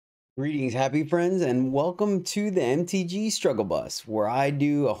Greetings, happy friends, and welcome to the MTG Struggle Bus, where I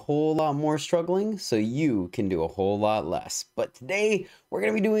do a whole lot more struggling so you can do a whole lot less. But today, we're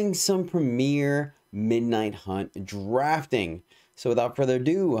going to be doing some Premier Midnight Hunt drafting. So without further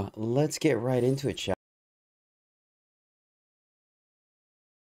ado, let's get right into it, shall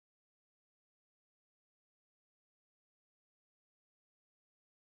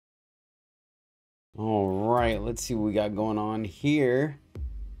we? All right, let's see what we got going on here.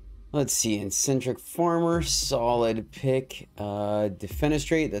 Let's see, Eccentric Farmer, solid pick.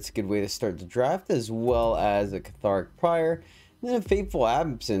 Defenestrate, that's a good way to start the draft, as well as a Catharic Prior. And then a Fateful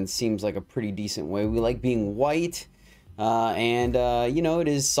Absence seems like a pretty decent way. We like being white, you know, it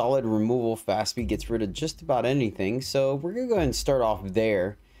is solid removal. Fast speed gets rid of just about anything. So we're going to go ahead and start off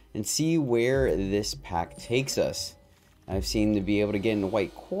there and see where this pack takes us. I've seen to be able to get into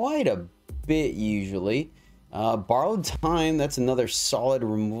white quite a bit usually. Borrowed Time, that's another solid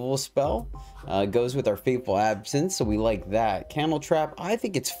removal spell. Goes with our Fateful Absence, so we like that. Candle Trap, I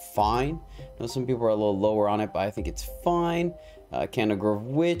think it's fine. I know some people are a little lower on it, but I think it's fine. Candle Grove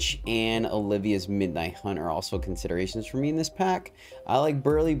Witch and Olivia's Midnight Hunt are also considerations for me in this pack. I like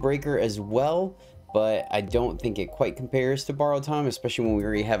Burly Breaker as well, but I don't think it quite compares to Borrowed Time, especially when we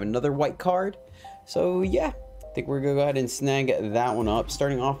already have another white card. So yeah, I think we're gonna go ahead and snag that one up.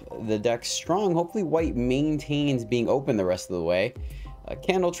 Starting off the deck strong. Hopefully white maintains being open the rest of the way.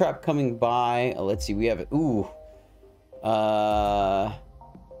 Candle Trap coming by. Let's see, we have it. Ooh.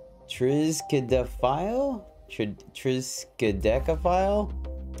 Trizkedephile?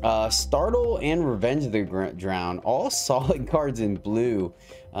 Trizkedephile? Startle and Revenge of the Drown. All solid cards in blue.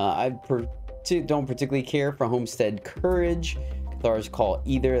 I don't particularly care for Homestead Courage. Cathar's Call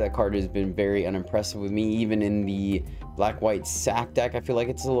either. That card has been very unimpressive with me, even in the black-white sack deck. I feel like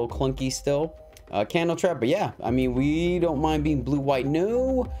it's a little clunky still. Candle Trap, but yeah, I mean, we don't mind being blue-white.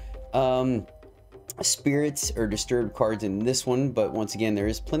 No spirits or disturbed cards in this one, but once again, there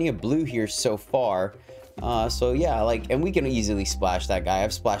is plenty of blue here so far. So yeah, and we can easily splash that guy.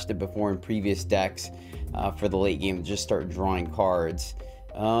 I've splashed it before in previous decks for the late game to just start drawing cards.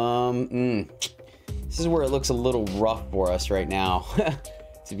 This is where it looks a little rough for us right now.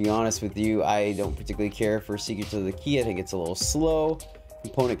 To be honest with you, I don't particularly care for Secrets of the Key. I think it's a little slow.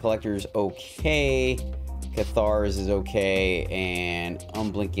 Component Collector is okay. Cathar's is okay. And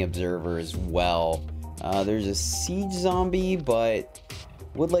Unblinking Observer as well. There's a Siege Zombie, but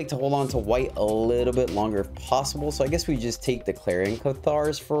would like to hold on to white a little bit longer if possible. So I guess we just take the Clarion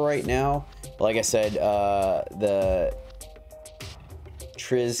Cathars for right now. But like I said, the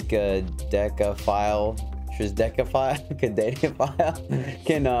Trizkedephile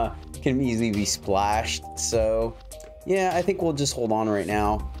can easily be splashed. So yeah, I think we'll just hold on right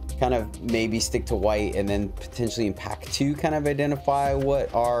now, kind of maybe stick to white, and then potentially in pack 2 kind of identify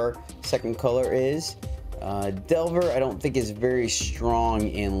what our second color is. Delver I don't think is very strong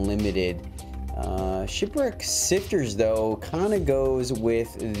and limited. Shipwreck Sifters though kind of goes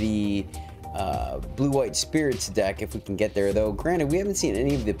with the blue-white spirits deck if we can get there, though granted we haven't seen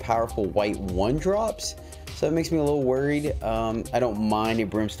any of the powerful white 1-drops, so that makes me a little worried. I don't mind a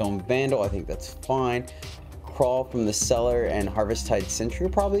Brimstone Vandal, I think that's fine. Crawl from the Cellar and Harvesttide Sentry are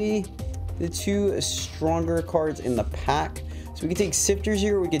probably the two stronger cards in the pack. So we can take Sifters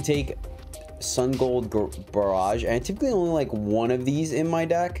here, we can take Sun Gold Barrage, and I typically only like one of these in my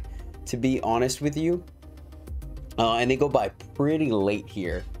deck, to be honest with you, and they go by pretty late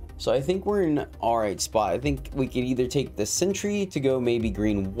here. So I think we're in an alright spot. I think we could either take the Sentry to go maybe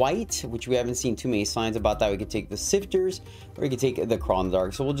green-white, which we haven't seen too many signs about that. We could take the Sifters, or we could take the Crawl in the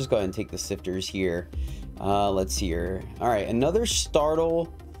Dark. So we'll just go ahead and take the Sifters here. Let's see here. Alright, another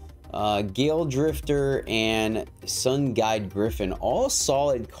Startle, Gale Drifter, and Sun Guide Griffin. All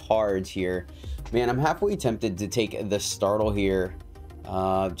solid cards here. Man, I'm halfway tempted to take the Startle here.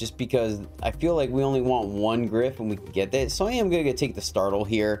 Just because I feel like we only want one Griff and we can get that. So I am going to take the Startle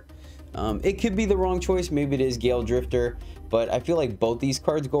here. It could be the wrong choice. Maybe it is Gale Drifter. But I feel like both these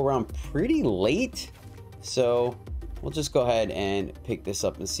cards go around pretty late. So we'll just go ahead and pick this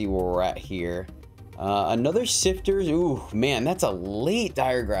up and see where we're at here. Another Sifters. Ooh, man, that's a late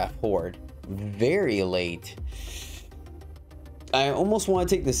Diregraph Horde. Very late. I almost want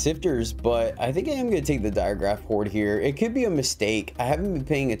to take the Sifters, but I think I am going to take the Diregraph Horde here. It could be a mistake. I haven't been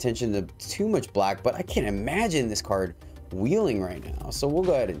paying attention to too much black, but I can't imagine this card wheeling right now. So we'll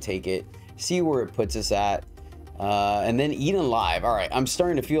go ahead and take it, see where it puts us at, and then Eden Live. All right, I'm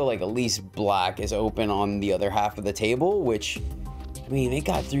starting to feel like at least black is open on the other half of the table, which, I mean, they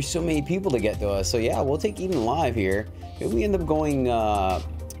got through so many people to get to us. So yeah, we'll take Eden Live here. If we end up going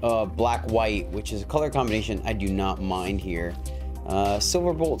black-white, which is a color combination I do not mind here.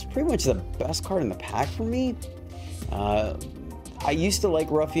 Silverbolt's pretty much the best card in the pack for me. I used to like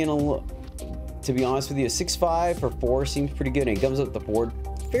Ruffian to be honest with you. A 6/5 for 4 seems pretty good, and it comes up the board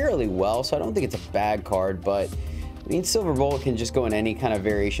fairly well, so I don't think it's a bad card. But I mean, Silverbolt can just go in any kind of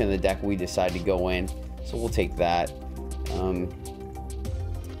variation of the deck we decide to go in, so we'll take that. And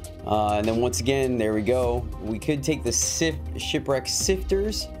then once again, there we go. We could take the Shipwreck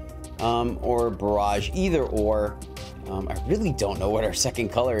Sifters or Barrage, either or. I really don't know what our second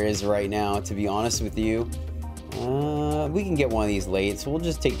color is right now, to be honest with you. We can get one of these late, so we'll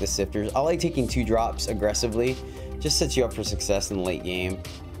just take the Sifters. I like taking 2 drops aggressively. Just sets you up for success in the late game.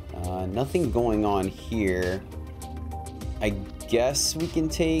 Nothing going on here. I guess we can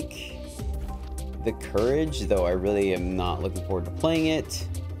take the Courage, though I really am not looking forward to playing it.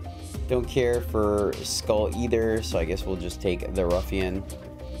 Don't care for Skull either, so I guess we'll just take the Ruffian.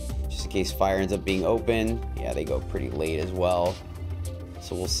 Just in case fire ends up being open. Yeah, they go pretty late as well.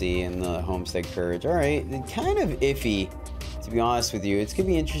 So we'll see in the Homestead Courage. Alright, kind of iffy, to be honest with you. It's going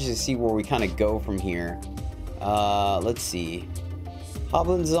to be interesting to see where we kind of go from here. Let's see.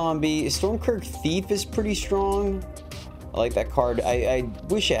 Hoblin Zombie. Stormkirk Thief is pretty strong. I like that card. I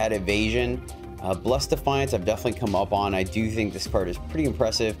wish it had Evasion. Blessed Defiance I've definitely come up on. I do think this card is pretty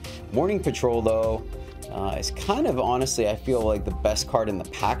impressive. Morning Patrol, though, is kind of, honestly, I feel like the best card in the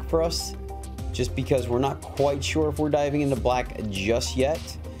pack for us, just because we're not quite sure if we're diving into black just yet.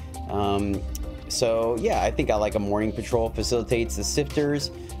 So yeah, I think I like a Morning Patrol. Facilitates the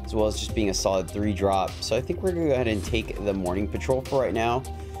Sifters, as well as just being a solid 3-drop. So I think we're gonna go ahead and take the Morning Patrol for right now.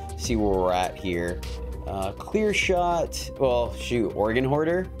 See where we're at here. Clear Shot, well, shoot, Organ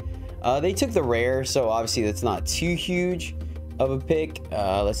Hoarder. They took the rare, so obviously that's not too huge of a pick.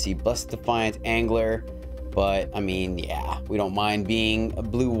 Let's see, Blessed Defiant, Angler. But, I mean, yeah, we don't mind being a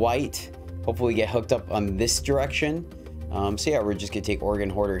blue-white. Hopefully we get hooked up on this direction. So yeah, we're just going to take Organ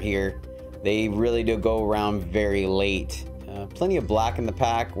Hoarder here. They really do go around very late. Plenty of black in the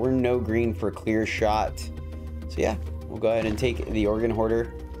pack. We're no green for Clear Shot. So yeah, we'll go ahead and take the Organ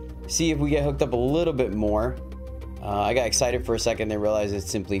Hoarder. See if we get hooked up a little bit more. I got excited for a second, then realized it's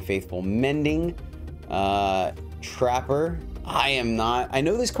simply Faithful Mending. Trapper. I am not. I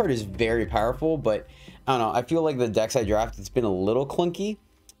know this card is very powerful, but I don't know. I feel like the decks I draft, it's been a little clunky.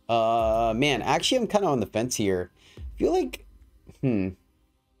 Man, actually, I'm kind of on the fence here. I feel like,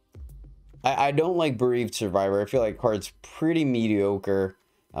 I don't like Bereaved Survivor. I feel like card's pretty mediocre.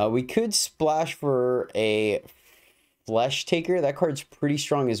 We could splash for a Flesh Taker. That card's pretty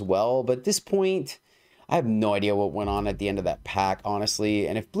strong as well, but at this point, I have no idea what went on at the end of that pack, honestly.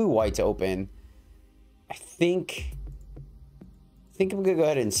 And if blue-white's open, I think I'm gonna go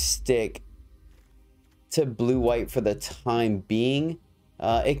ahead and stick to blue-white for the time being.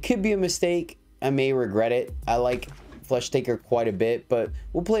 It could be a mistake. I may regret it. I like Flesh Taker quite a bit, but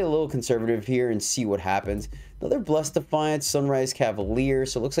we'll play a little conservative here and see what happens. Another Blessed Defiance, Sunrise Cavalier.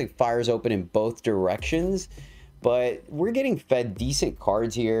 So it looks like fire's open in both directions, but we're getting fed decent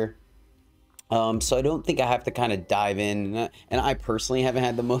cards here. So I don't think I have to kind of dive in, and I personally haven't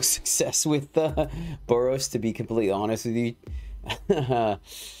had the most success with Boros, to be completely honest with you.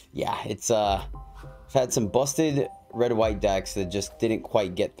 Yeah, it's I've had some busted red-white decks that just didn't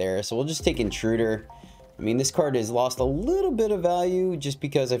quite get there, so we'll just take Intruder. I mean, this card has lost a little bit of value just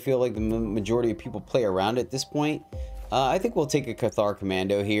because I feel like the majority of people play around it at this point. I think we'll take a Cathar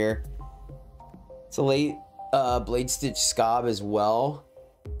Commando here. It's a late Blade Stitch Scob as well.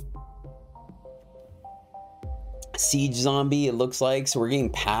 Siege Zombie, it looks like. So we're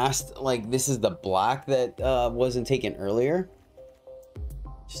getting past, like, this is the black that wasn't taken earlier.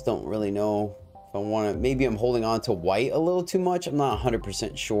 Just don't really know if I want to. Maybe I'm holding on to white a little too much. I'm not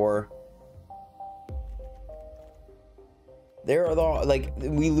 100% sure. There are the, like,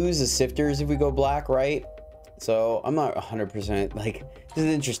 we lose the Sifters if we go black, right? So I'm not 100%. Like, this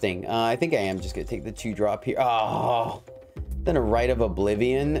is interesting. I think I am just gonna take the 2-drop here. Oh, then a Rite of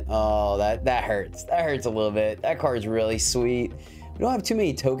Oblivion. Oh, that hurts. That hurts a little bit. That card's really sweet. We don't have too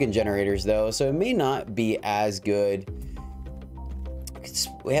many token generators though, so it may not be as good.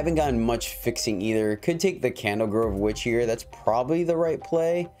 We haven't gotten much fixing either. Could take the Candlegrove Witch here. That's probably the right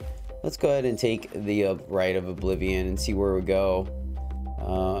play. Let's go ahead and take the Rite of Oblivion and see where we go.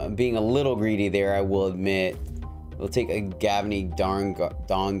 I'm being a little greedy there, I will admit. We'll take a Gavny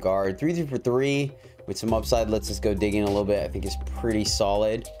Dawn Guard. 3 for 3 with some upside. Let's just go dig in a little bit. I think it's pretty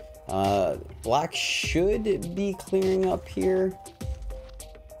solid. Black should be clearing up here.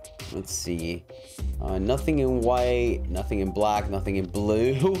 Let's see. Nothing in white, nothing in black, nothing in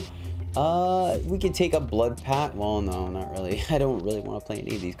blue. We can take a Blood Pat. Well, no, not really. I don't really want to play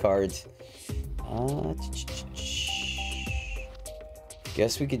any of these cards.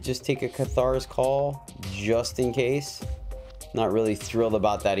 Guess we could just take a Cathar's Call just in case. Not really thrilled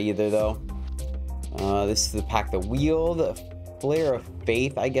about that either, though. This is the Pack the Wheel. The Flare of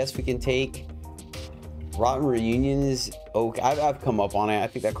Faith, I guess we can take. Rotten Reunions. Oh, I've come up on it. I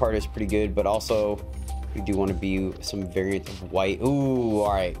think that card is pretty good, but also we do want to be some variant of white. Ooh,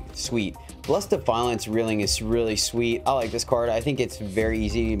 all right, sweet. Lust of Violence Reeling is really sweet. I like this card. I think it's very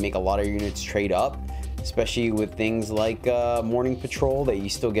easy to make a lot of units trade up, especially with things like Morning Patrol, that you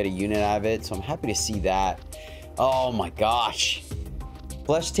still get a unit out of it. So I'm happy to see that. Oh my gosh.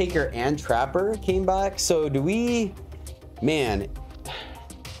 Flesh Taker and Trapper came back. So do we... Man,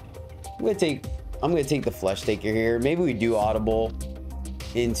 I'm gonna take the Flesh Taker here. Maybe we do audible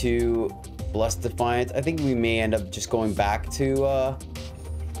into Blessed Defiance. I think we may end up just going back to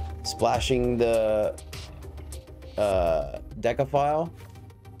splashing the Decaphile.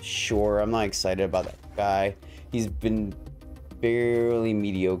 Sure, I'm not excited about that guy. He's been fairly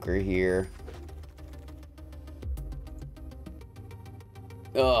mediocre here.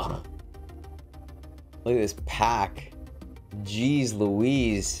 Ugh. Look at this pack. Jeez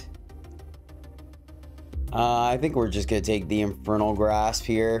Louise. I think we're just going to take the Infernal Grasp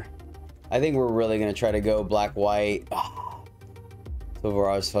here. I think we're really going to try to go black-white. Oh,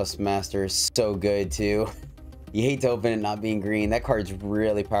 Orzov Master is so good, too. You hate to open it not being green. That card's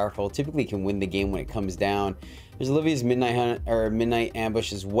really powerful. Typically can win the game when it comes down. There's Olivia's Midnight Hunt or Midnight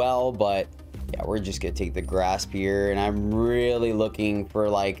Ambush as well, but yeah, we're just going to take the Grasp here. And I'm really looking for,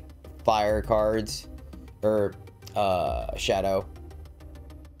 like, fire cards or Shadow.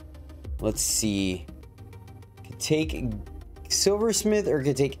 Let's see. Take Silversmith or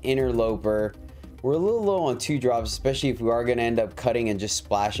could take Interloper. We're a little low on 2 drops, especially if we are going to end up cutting and just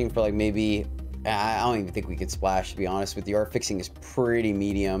splashing for like maybe... I don't even think we could splash, to be honest with you. Our fixing is pretty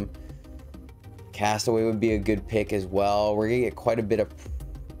medium. Castaway would be a good pick as well. We're going to get quite a bit of...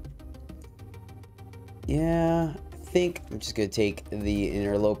 Yeah, I think I'm just going to take the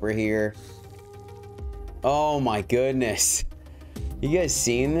Interloper here. Oh my goodness. You guys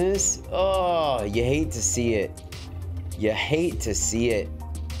seen this? Oh, you hate to see it. You hate to see it.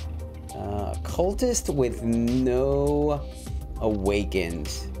 Cultist with no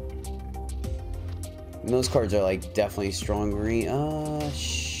Awakens. And those cards are like definitely strong green.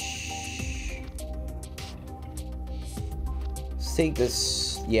 Let's take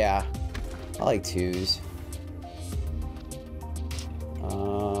this. Yeah, I like 2s.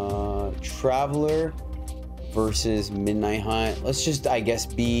 Traveler versus Midnight Hunt. Let's just, I guess,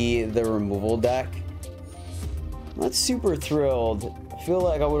 be the removal deck. Not super thrilled. I feel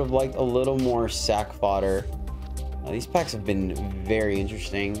like I would have liked a little more sack fodder. These packs have been very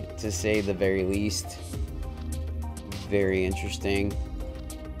interesting, to say the very least. Very interesting.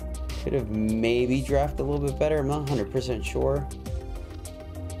 Could have maybe drafted a little bit better. I'm not 100% sure.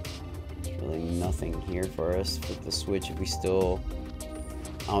 There's really nothing here for us with the switch if we still...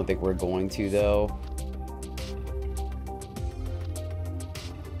 I don't think we're going to, though.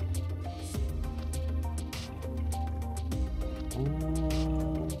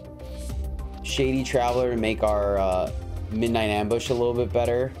 Shady Traveler to make our Midnight Ambush a little bit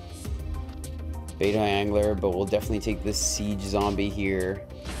better. Beta Angler, but we'll definitely take this Siege Zombie here.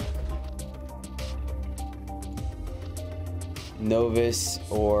 Novus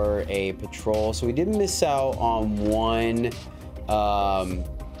or a Patrol. So we did miss out on one.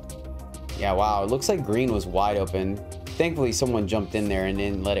 Yeah, wow. It looks like green was wide open. Thankfully, someone jumped in there and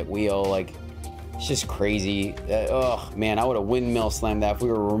didn't let it wheel. Like, it's just crazy. Oh, man, I would have windmill slammed that if we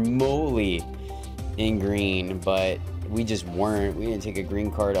were remotely in green, but we just weren't. We didn't take a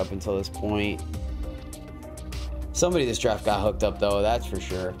green card up until this point. Somebody this draft got hooked up, though, that's for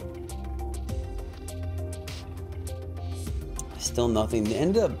sure. Still nothing. They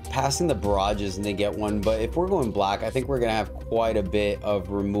ended up passing the barrages and they get one, but if we're going black, I think we're gonna have quite a bit of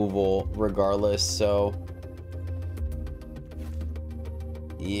removal regardless. So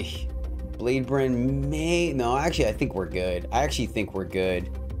Bladebrand may... No, actually, I think we're good. I actually think we're good.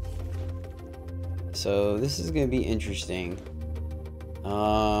 So this is gonna be interesting.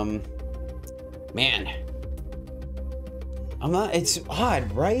 Man, I'm not... It's odd,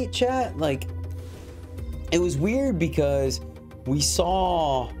 right, chat? Like, it was weird because we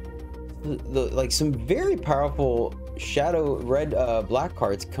saw like some very powerful shadow red black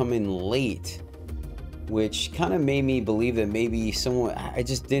cards come in late, which kind of made me believe that maybe someone... I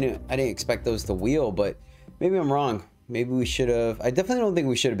didn't expect those to wheel, but maybe I'm wrong. Maybe we should have... I definitely don't think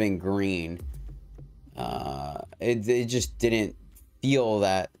we should have been green. It just didn't feel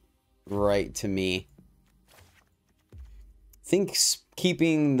that right to me. I think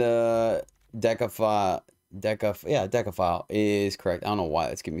keeping the Decaphile Decaphile is correct. I don't know why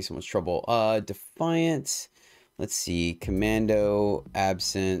that's giving me so much trouble. Defiance. Let's see. Commando,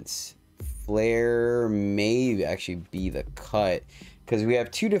 Absence, Flare may actually be the cut because we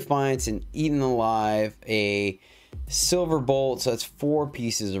have 2 Defiance and Eaten Alive, a Silver Bolt, so that's 4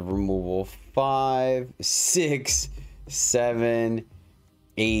 pieces of removal. 5, 6, 7,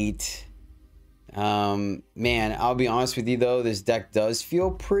 8. Man, I'll be honest with you though, this deck does feel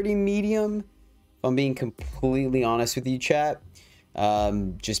pretty medium, if I'm being completely honest with you, chat.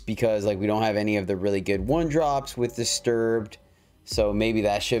 Just because like we don't have any of the really good 1-drops with Disturbed, so maybe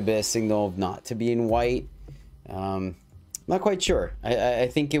that should be a signal of not to be in white. Not quite sure. I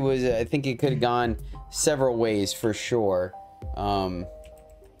think it could have gone several ways for sure.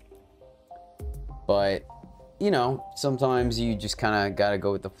 But you know, sometimes you just kind of gotta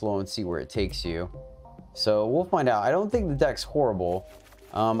go with the flow and see where it takes you. So we'll find out. I don't think the deck's horrible.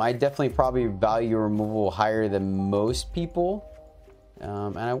 I definitely probably value removal higher than most people.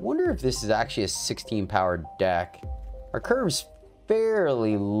 And I wonder if this is actually a 16 power deck. Our curve's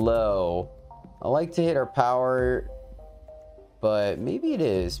fairly low. I like to hit our power, but maybe it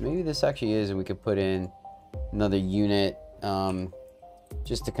is. Maybe this actually is, and we could put in another unit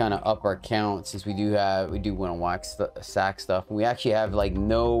just to kind of up our count, since we do want to wax sack stuff. And we actually have like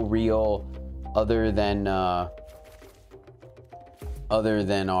no real other than our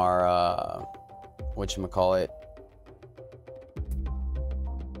whatchamacallit,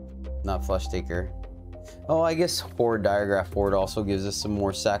 not Flush Taker. Oh, I guess Horde, Diagraph Horde also gives us some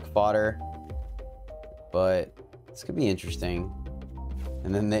more sack fodder, but this could be interesting.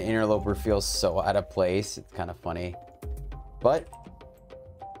 And then the Interloper feels so out of place, it's kind of funny, but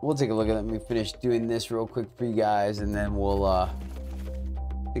we'll take a look at it. Let me finish doing this real quick for you guys, and then we'll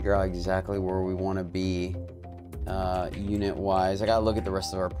figure out exactly where we want to be unit wise. I gotta look at the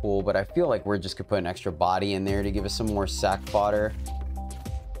rest of our pool, but I feel like we're just gonna put an extra body in there to give us some more sack fodder.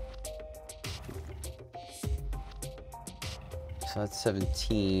 So that's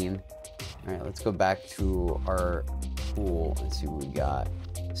 17. All right, let's go back to our pool and see what we got.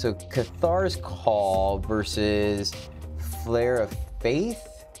 So Cathar's Call versus Flare of Faith.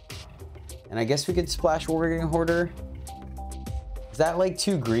 And I guess we could splash Warging Hoarder. Is that like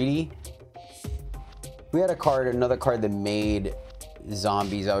too greedy? We had another card that made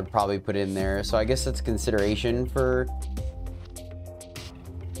zombies, I would probably put in there. So I guess that's consideration for...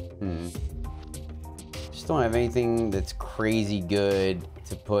 Just don't have anything that's crazy good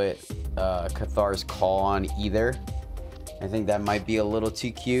to put Cathar's Call on either. I think that might be a little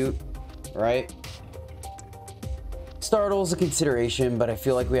too cute, right? Startle's a consideration, but I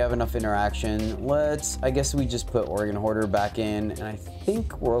feel like we have enough interaction. I guess we just put Organ Hoarder back in, and I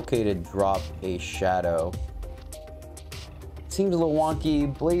think we're okay to drop a Shadow. Seems a little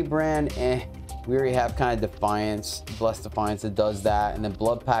wonky. Blade Brand, we already have kind of Defiance, Blessed Defiance that does that, and then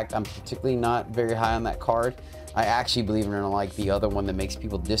Blood Pact, I'm particularly not very high on that card. I actually believe in like the other one that makes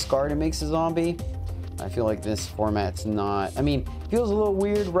people discard and makes a zombie. I feel like this format's not, I mean, it feels a little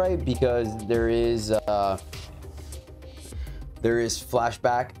weird, right? Because there is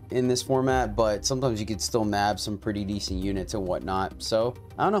flashback in this format, but sometimes you could still nab some pretty decent units and whatnot. So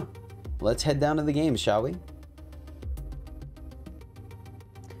I don't know, let's head down to the game, shall we?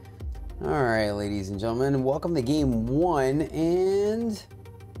 All right, ladies and gentlemen, welcome to game 1, and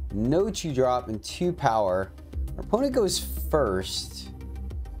no 2-drop and 2 power. Our opponent goes first.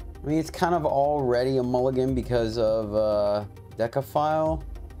 I mean, it's kind of already a mulligan because of Decaphile.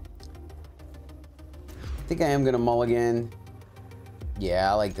 I think I am gonna mulligan.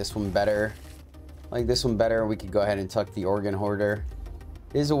 Yeah, I like this one better. We could go ahead and tuck the Organ Hoarder.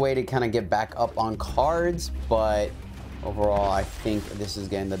 It is a way to kind of get back up on cards, but overall, I think this is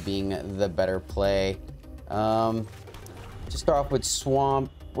going to end up being the better play. Just start off with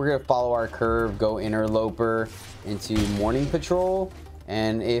Swamp. We're going to follow our curve, go Interloper into Morning Patrol.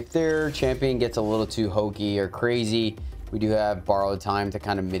 And if their champion gets a little too hokey or crazy, we do have Borrowed Time to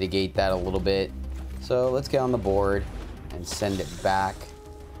kind of mitigate that a little bit. So let's get on the board and send it back.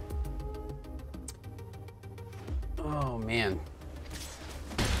 Oh man,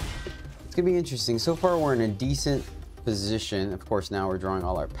 it's gonna be interesting. So far we're in a decent position. Of course now we're drawing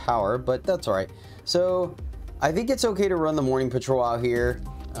all our power, but that's all right. So I think it's okay to run the Morning Patrol out here.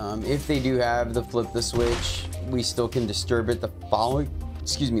 If they do have the flip the switch, we still can disturb it the following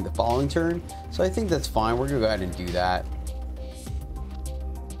turn. So I think that's fine. We're gonna go ahead and do that.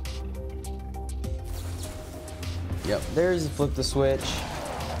 Yep, there's the flip the switch.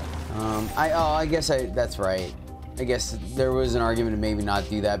 I guess that's right. I guess there was an argument to maybe not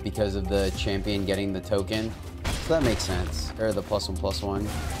do that because of the champion getting the token. So that makes sense. Or the +1/+1.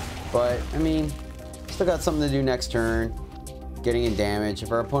 But I mean, Still got something to do next turn. Getting in damage.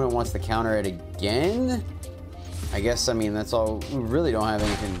 If our opponent wants to counter it again, I guess, I mean, that's all. We really don't have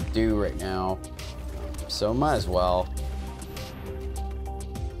anything to do right now. So might as well.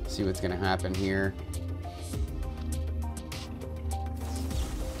 See what's going to happen here.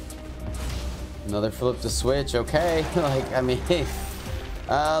 Another flip to switch. Okay. Like, I mean,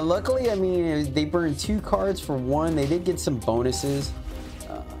 luckily, I mean, they burned 2 cards for 1. They did get some bonuses.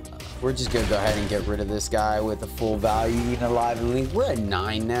 We're just going to go ahead and get rid of this guy with a full value, even alive and link. We're at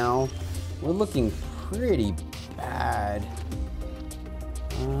 9 now. We're looking pretty bad.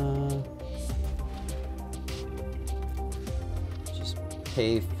 Just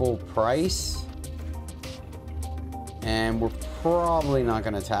pay full price. And we're probably not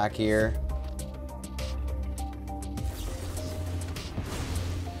going to attack here.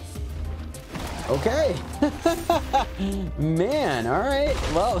 Okay. Man, all right.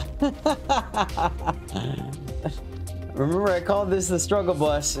 Well, remember I called this the struggle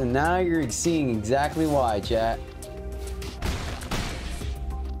bus, and now you're seeing exactly why, chat.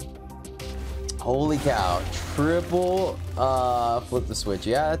 Holy cow. Triple flip the switch.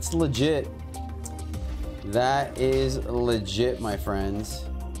 Yeah, that's legit. That is legit, my friends.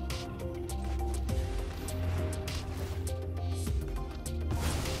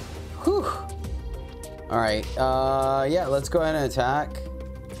 Whew. All right, yeah, let's go ahead and attack.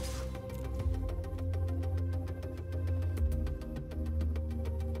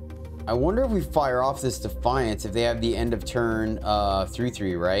 I wonder if we fire off this Defiance if they have the end of turn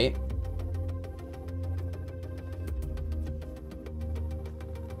 3/3, right?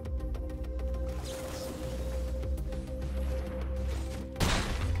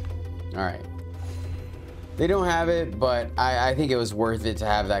 All right. They don't have it, but I think it was worth it to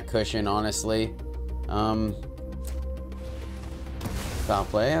have that cushion, honestly. Foul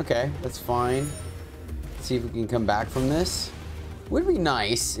play. Okay, that's fine. Let's see if we can come back from this. Would be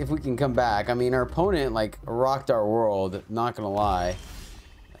nice if we can come back. I mean, our opponent, like, rocked our world. Not gonna lie.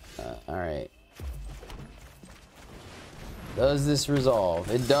 All right. Does this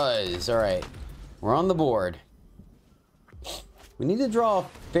resolve? It does. All right. We're on the board. We need to draw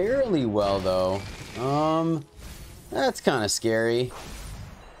fairly well, though. That's kind of scary.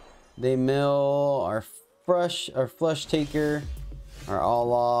 They mill our flush taker, our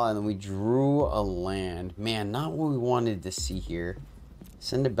Allah, and then we drew a land. Man, not what we wanted to see here.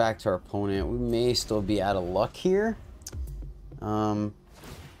 Send it back to our opponent. We may still be out of luck here. Blind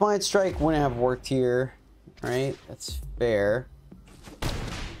strike wouldn't have worked here, right? That's fair.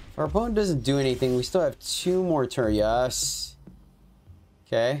 If our opponent doesn't do anything, we still have 2 more turns. Yes.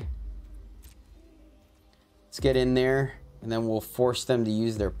 Okay. Let's get in there, and then we'll force them to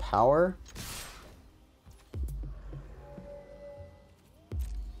use their power.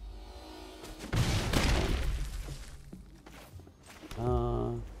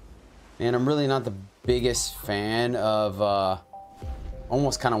 And I'm really not the biggest fan of,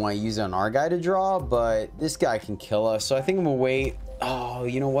 almost kind of want to use it on our guy to draw, but this guy can kill us. So I think I'm gonna wait. Oh,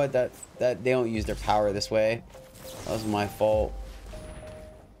 you know what? That they don't use their power this way. That was my fault.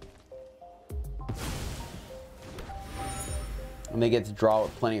 And they get to draw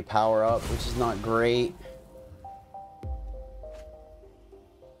with plenty of power up, which is not great.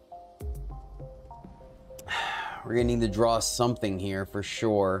 We're gonna need to draw something here for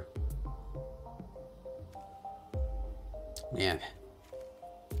sure. Man,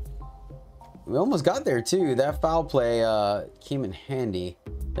 we almost got there too. That foul play came in handy.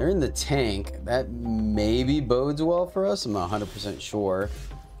 They're in the tank. That maybe bodes well for us. I'm not 100% sure.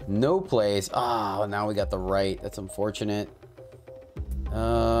 No plays. Oh, now we got the right. That's unfortunate.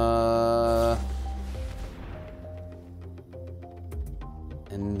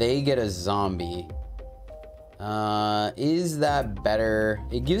 And they get a zombie. Is that better?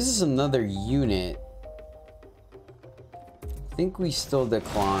 It gives us another unit. I think we still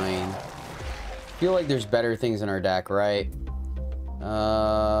decline. Feel like there's better things in our deck, right?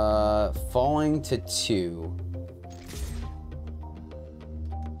 Falling to 2.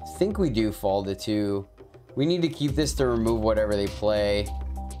 I think we do fall to 2. We need to keep this to remove whatever they play.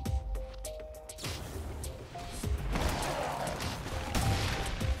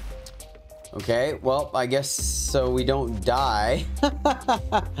 Okay, well, I guess so we don't die.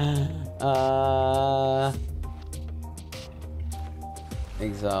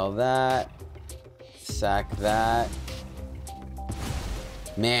 Exile that. Sack that.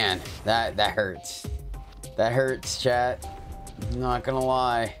 Man, that hurts. That hurts, chat. I'm not gonna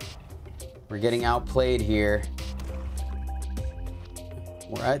lie. We're getting outplayed here.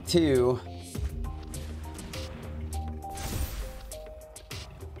 We're at 2.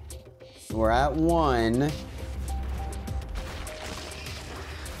 We're at 1.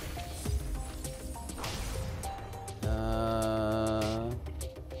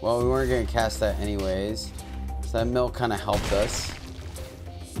 Well, we weren't going to cast that anyways. So that mill kind of helped us.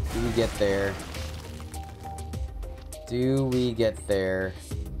 Do we get there? Do we get there?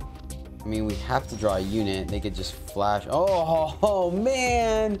 I mean, we have to draw a unit. They could just flash. Oh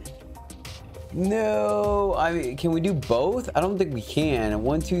man! No! I mean, can we do both? I don't think we can.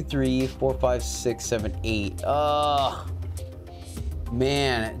 1, 2, 3, 4, 5, 6, 7, 8.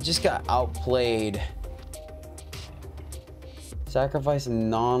 Man, it just got outplayed. Sacrifice a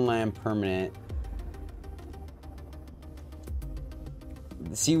non-land permanent.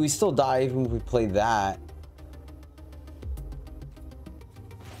 See, we still die even if we play that.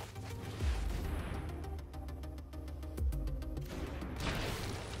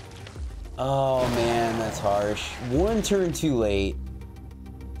 Oh man, that's harsh. One turn too late.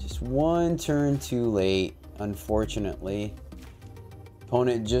 Just one turn too late, unfortunately.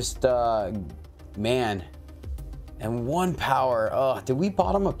 Opponent just, man. And 1 power. Oh, did we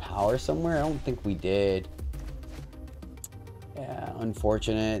bottom a power somewhere? I don't think we did. Yeah,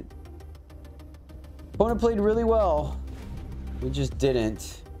 unfortunate. Opponent played really well. We just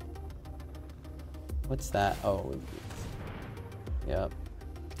didn't. What's that? Oh, yep.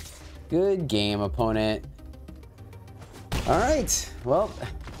 Good game, opponent. All right. Well,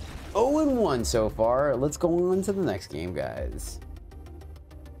 0-1 so far. Let's go on to the next game, guys.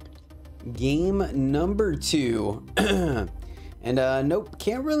 Game number 2. And nope,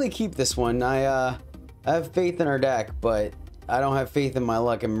 can't really keep this one. I have faith in our deck, but I don't have faith in my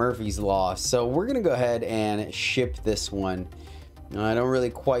luck and Murphy's Law. So we're gonna go ahead and ship this one. I don't really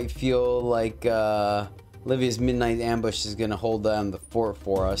quite feel like Livia's Midnight Ambush is gonna hold down the fort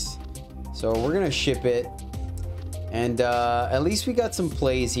for us. So we're gonna ship it. And at least we got some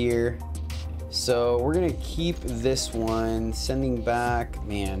plays here. So we're gonna keep this one. Sending back,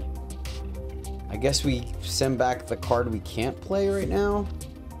 man. I guess we send back the card we can't play right now.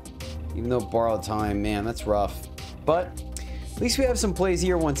 Even though borrowed time, man, that's rough. But at least we have some plays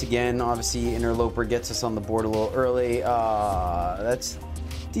here once again. Obviously, Interloper gets us on the board a little early. That's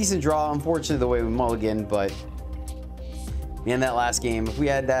decent draw. Unfortunately, the way we mulligan, but man, that last game, if we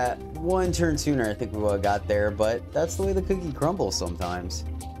had that 1 turn sooner, I think we would have got there. But that's the way the cookie crumbles sometimes.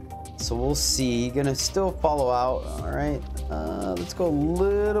 So we'll see. Gonna still follow out. All right, let's go a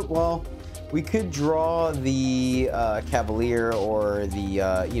little. Well, we could draw the Cavalier or the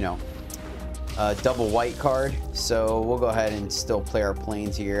double white card. So we'll go ahead and still play our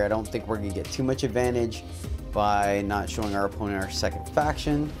planes here. I don't think we're gonna get too much advantage by not showing our opponent our second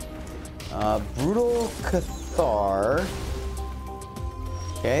faction. Brutal Cathar.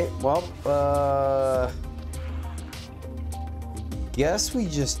 Okay, well, guess we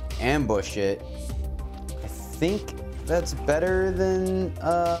just ambush it. I think that's better than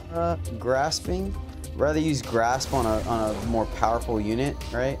grasping. Rather use grasp on a more powerful unit,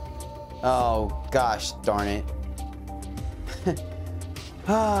 right? Oh gosh, darn it. Could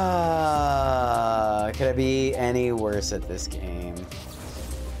I be any worse at this game?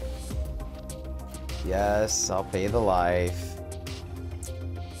 Yes, I'll pay the life.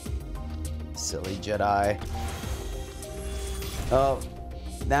 Silly Jedi. Oh,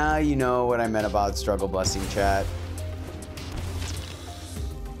 now you know what I meant about struggle busting, chat.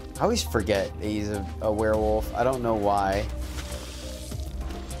 I always forget that he's a werewolf. I don't know why.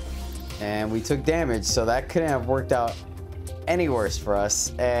 And we took damage, so that couldn't have worked out any worse for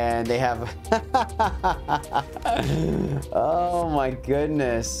us. And they have... Oh my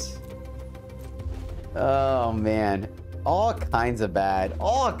goodness. Oh man. All kinds of bad.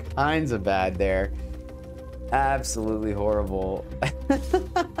 All kinds of bad there. Absolutely horrible.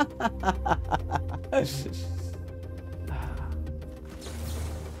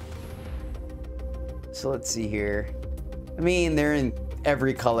 So let's see here. I mean, they're in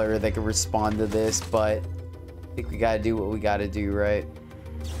every color that can respond to this, but I think we gotta do what we gotta do, right?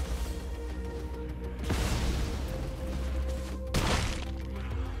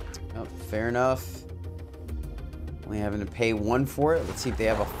 Oh, fair enough. Only having to pay 1 for it. Let's see if they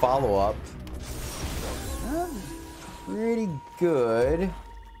have a follow-up. Pretty good.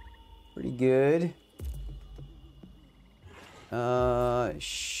 Pretty good.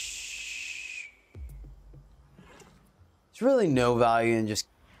 There's really no value in just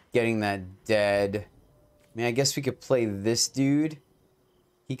getting that dead. I mean, I guess we could play this dude.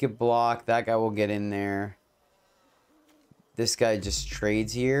 He could block. That guy will get in there. This guy just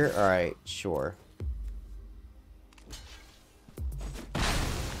trades here. All right, sure.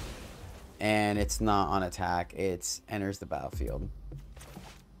 And it's not on attack. It's enters the battlefield.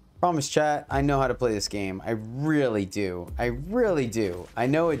 Promise, chat, I know how to play this game. I really do. I really do. I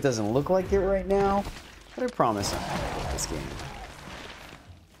know it doesn't look like it right now, but I promise I know how to play this game.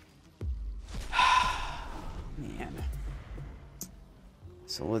 Man.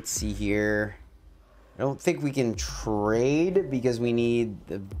 So let's see here. I don't think we can trade because we need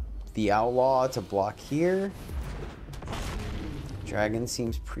the outlaw to block here. Dragon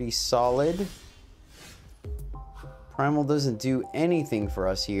seems pretty solid. Primal doesn't do anything for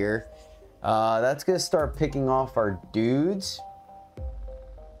us here. That's gonna start picking off our dudes.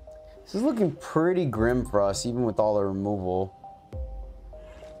 This is looking pretty grim for us, even with all the removal.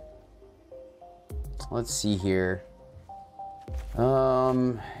 Let's see here.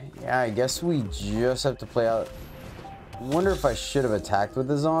 Yeah, I guess we just have to play out. I wonder if I should have attacked with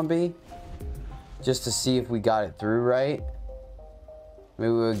the zombie just to see if we got it through right.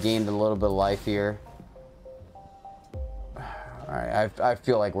 Maybe we would have gained a little bit of life here. Alright, I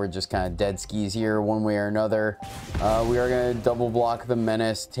feel like we're just kind of dead skis here one way or another. We are going to double block the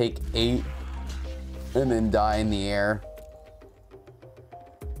menace, take 8, and then die in the air.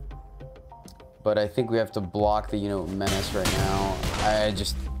 But I think we have to block the menace right now.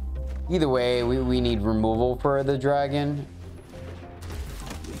 Either way, we need removal for the dragon.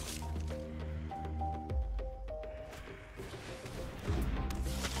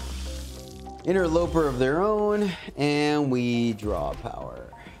 Interloper of their own, and we draw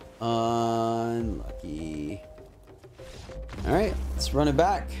power. Unlucky. All right, let's run it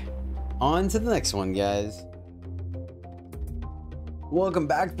back. On to the next one, guys. Welcome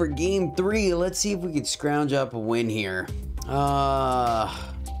back for game 3. Let's see if we can scrounge up a win here. On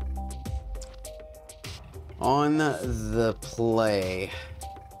the play,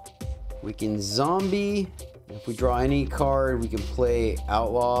 we can zombie. If we draw any card, we can play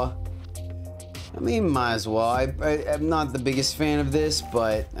outlaw. I mean, might as well. I'm not the biggest fan of this,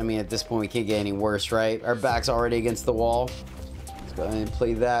 but I mean, at this point, we can't get any worse, right? Our back's already against the wall. Let's go ahead and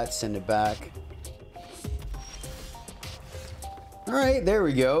play that, send it back. All right, there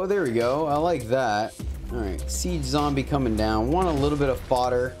we go. There we go. I like that. All right, siege zombie coming down. Want a little bit of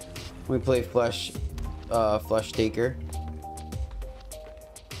fodder. We play flesh taker.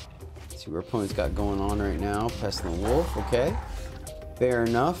 Let's see what our opponent's got going on right now. Pestilent wolf. Okay, fair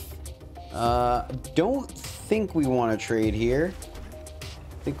enough. Don't think we want to trade here.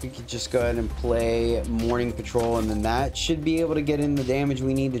 I think we could just go ahead and play morning patrol, and then that should be able to get in the damage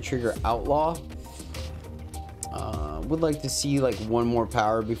we need to trigger outlaw. Would like to see like one more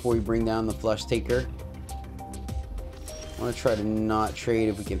power before we bring down the flesh taker. Want to try to not trade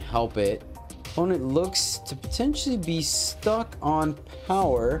if we can help it. Opponent looks to potentially be stuck on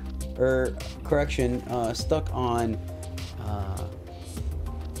power, or correction, stuck on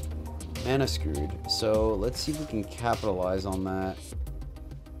mana screwed. So let's see if we can capitalize on that.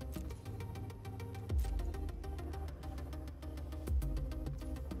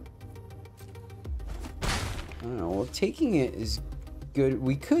 I don't know. Well, taking it is good.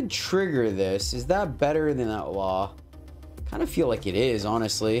 We could trigger this. Is that better than outlaw? Kind of feel like it is,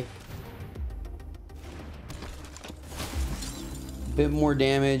 honestly. A bit more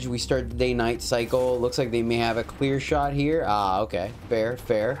damage. We start the day-night cycle. Looks like they may have a clear shot here. Ah, okay. Fair,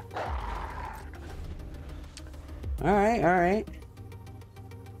 fair. All right, all right.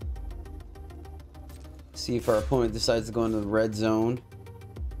 See if our opponent decides to go into the red zone.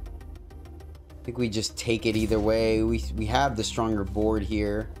 I think we just take it either way. We have the stronger board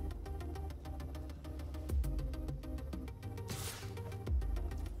here.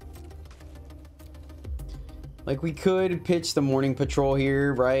 Like, we could pitch the morning patrol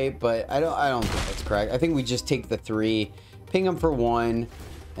here, right? But I don't think that's correct. I think we just take the 3, ping them for 1,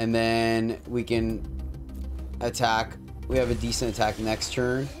 and then we can attack. We have a decent attack next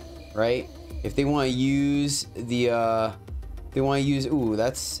turn, right? If they want to use the ooh,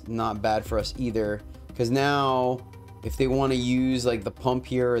 that's not bad for us either, because now if they want to use like the pump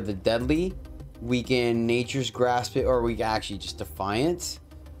here or the deadly, we can nature's grasp it, or we can actually just defiant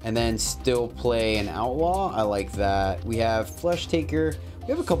and then still play an outlaw. I like that. We have flesh taker. We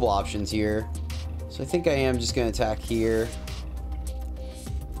have a couple options here, so I think I am just gonna attack here,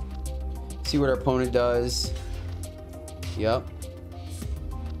 see what our opponent does. Yep.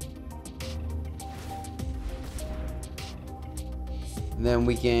 And then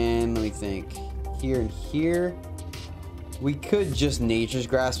we can, let me think, here and here. We could just nature's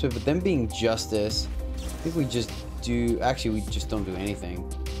grasp it, but then being justice, I think we just do, actually we just don't do anything.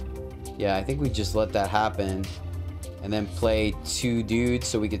 Yeah, I think we just let that happen and then play 2 dudes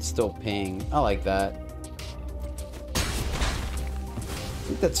so we could still ping. I like that. I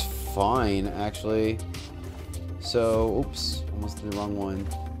think that's fine, actually. So, oops, almost did the wrong one.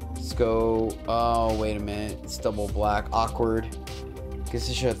 Let's go. Oh, wait a minute. It's double black. Awkward. Guess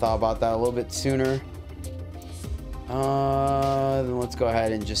I should have thought about that a little bit sooner. Then let's go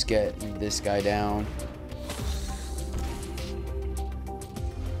ahead and just get this guy down.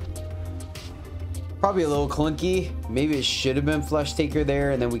 Probably a little clunky. Maybe it should have been Flesh Taker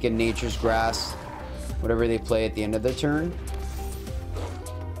there, and then we can Nature's Grasp whatever they play at the end of the turn.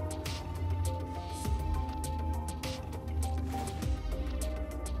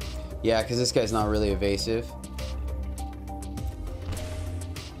 Yeah, because this guy's not really evasive.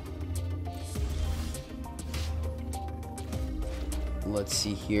 Let's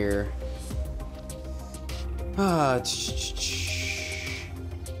see here.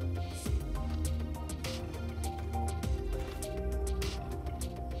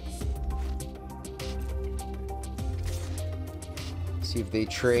 See if they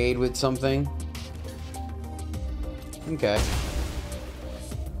trade with something. Okay.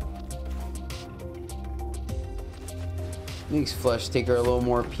 Makes Flesh Taker a little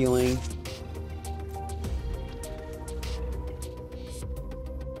more appealing.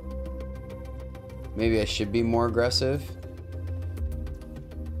 Maybe I should be more aggressive.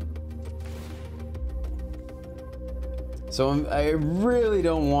 So I really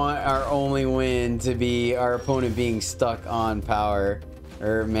don't want our only win to be our opponent being stuck on power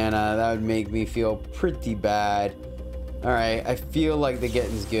or mana. That would make me feel pretty bad. All right, I feel like the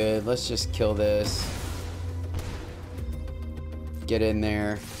getting's good. Let's just kill this. Get in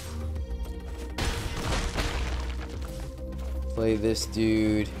there. Play this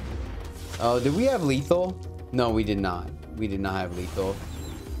dude. Oh, did we have lethal? No, we did not. We did not have lethal.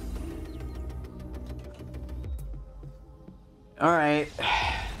 All right.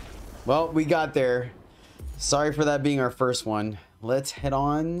 Well, we got there. Sorry for that being our first one. Let's head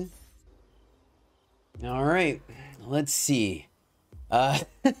on. All right. Let's see.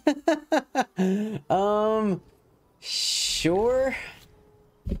 Sure.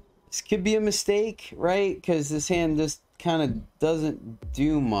 This could be a mistake, right? Because this hand just kind of doesn't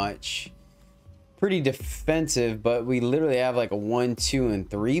do much. Pretty defensive, but we literally have like a 1, 2, and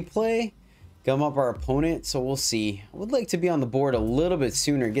 3 play. Gum up our opponent, so we'll see. I would like to be on the board a little bit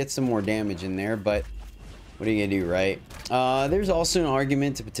sooner, get some more damage in there, but what are you gonna do, right? There's also an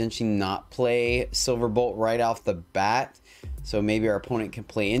argument to potentially not play Silverbolt right off the bat, so maybe our opponent can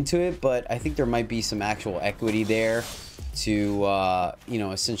play into it, but I think there might be some actual equity there to, you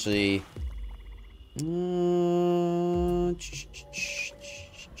know, essentially...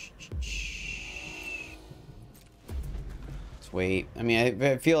 Wait, I mean,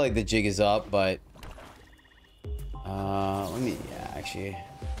 I feel like the jig is up, but let me, yeah, actually,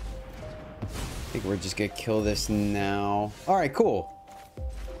 I think we're just gonna kill this now. All right, cool.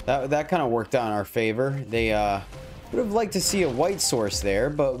 That kind of worked out in our favor. They would have liked to see a white source there,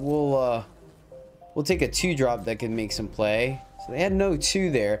 but we'll take a 2-drop that can make some play. So they had no 2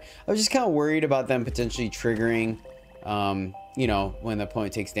 there. I was just kind of worried about them potentially triggering, you know, when the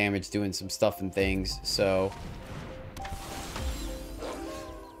opponent takes damage, doing some stuff and things. So.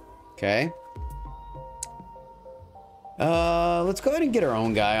 Okay. Let's go ahead and get our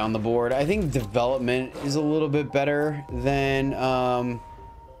own guy on the board. I think development is a little bit better than I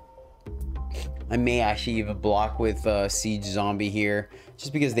may actually even block with Siege Zombie here,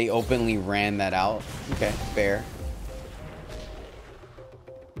 just because they openly ran that out. Okay, fair.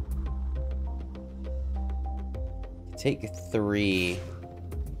 Take 3.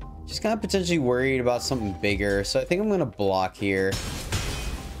 Just kind of potentially worried about something bigger, so I think I'm gonna block here.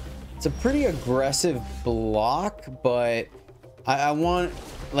 It's a pretty aggressive block, but I want,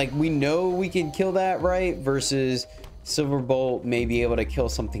 like, we know we can kill that, right? Versus Silverbolt may be able to kill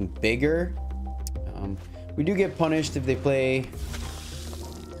something bigger. We do get punished if they play.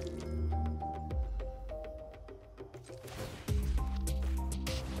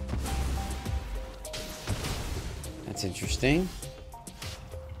 That's interesting.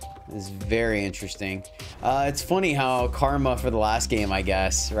 It's very interesting. It's funny how karma for the last game, I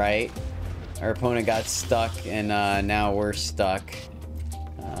guess, right? Our opponent got stuck, and now we're stuck,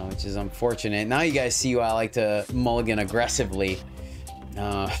 which is unfortunate. Now you guys see why I like to mulligan aggressively.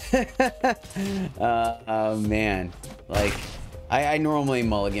 Oh man, like I normally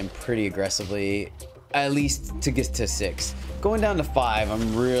mulligan pretty aggressively, at least to get to 6. Going down to 5,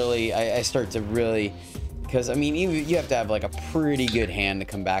 I'm really, I start to really. Because, I mean, even you have to have, like, a pretty good hand to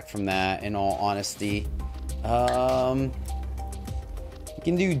come back from that, in all honesty. We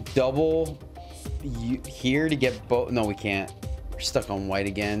can do double here to get both. No, we can't. We're stuck on white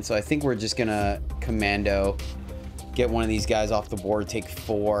again. So I think we're just going to commando, get one of these guys off the board, take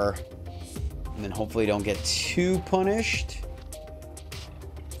 4, and then hopefully don't get too punished.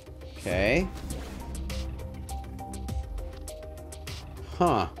 Okay.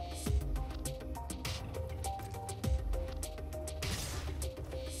 Huh.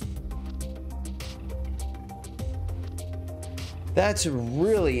 That's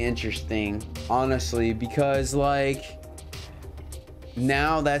really interesting, honestly, because like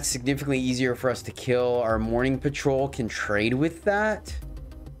now that's significantly easier for us to kill. Our morning patrol can trade with that,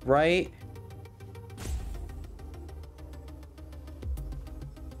 right?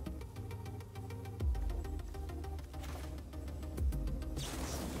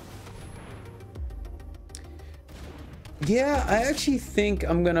 Yeah, I actually think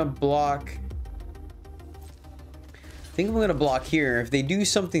I'm gonna block. I think I'm gonna block here. If they do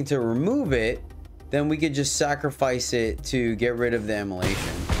something to remove it, then we could just sacrifice it to get rid of the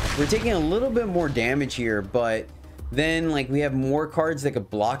immolation. We're taking a little bit more damage here, but then like we have more cards that could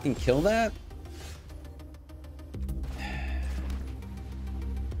block and kill that.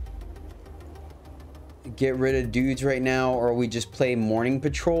 Get rid of dudes right now, or we just play Morning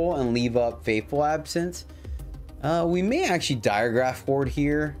Patrol and leave up Faithful Absence. We may actually Diregraph Horde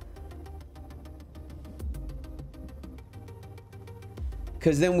here,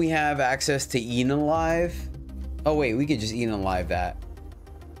 because then we have access to Eaten Alive. Oh wait, we could just Eaten Alive that.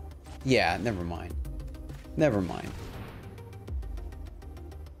 Yeah, never mind. Never mind.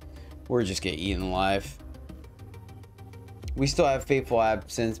 We're just getting Eaten Alive. We still have Faithful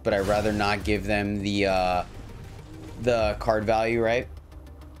Absence, but I'd rather not give them the card value, right?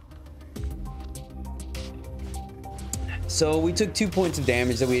 So we took 2 points of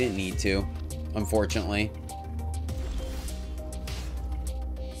damage that we didn't need to, unfortunately.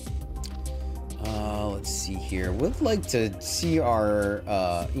 Let's see here. We'd like to see our,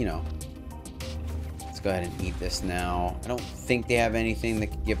 you know, let's go ahead and eat this now. I don't think they have anything that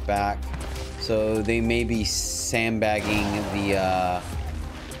can get back. So they may be sandbagging the,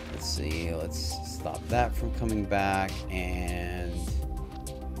 let's see, let's stop that from coming back. And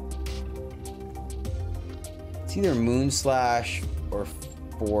it's either Moonslash or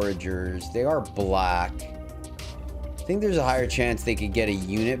Foragers. They are black. I think there's a higher chance they could get a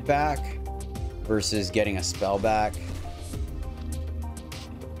unit back versus getting a spell back.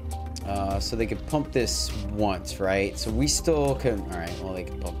 So they could pump this once, right? So we still can. All right, well, they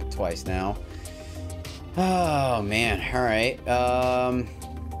can pump it twice now. Oh man. All right,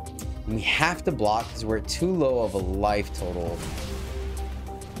 we have to block because we're too low of a life total.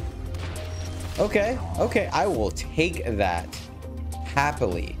 Okay, I will take that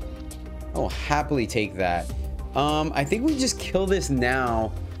happily. I will happily take that. I think we just kill this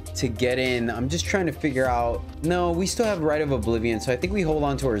now to get in. I'm just trying to figure out. No, we still have Rite of Oblivion, so I think we hold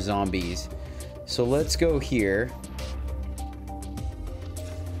on to our zombies. So let's go here.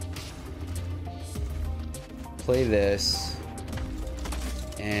 Play this.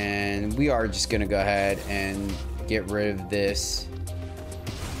 And we are just gonna go ahead and get rid of this,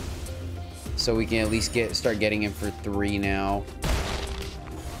 so we can at least start getting in for 3 now.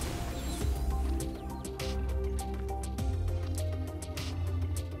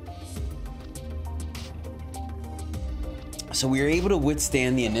 So we were able to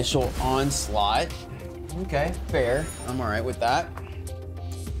withstand the initial onslaught. Okay, fair. I'm all right with that.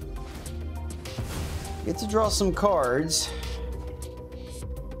 Get to draw some cards.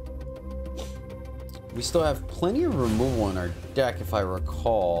 We still have plenty of removal in our deck, if I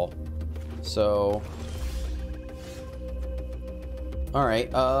recall. So, all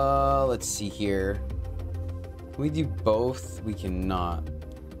right, let's see here. Can we do both? We cannot.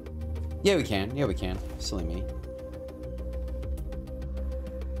 Yeah, we can. Yeah, we can. Silly me.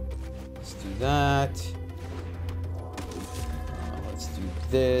 Let's do that. Let's do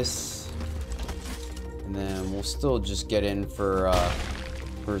this. And then we'll still just get in for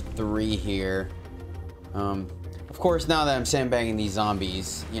 3 here. Of course, now that I'm sandbagging these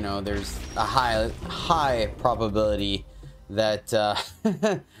zombies, you know, there's a high probability that,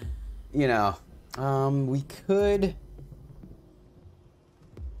 you know, we could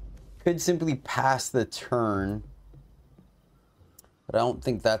simply pass the turn, but I don't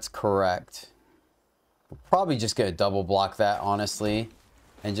think that's correct. We'll probably just get a double block that, honestly,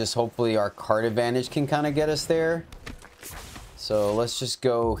 and just hopefully our card advantage can kind of get us there. So let's just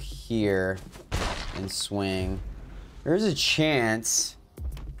go here and swing. There's a chance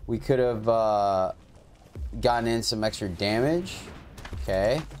we could have gotten in some extra damage.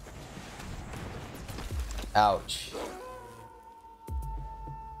 Okay. Ouch.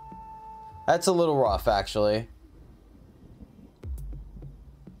 That's a little rough, actually.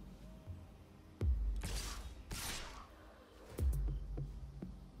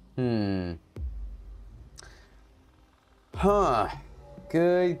 Huh.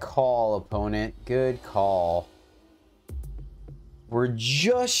 Good call, opponent. Good call. We're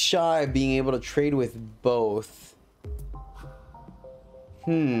just shy of being able to trade with both.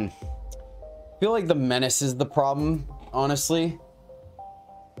 I feel like the menace is the problem, honestly.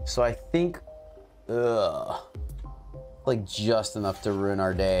 So I think, like just enough to ruin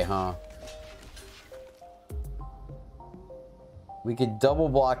our day, huh? We could double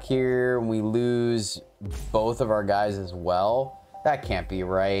block here and we lose both of our guys as well. That can't be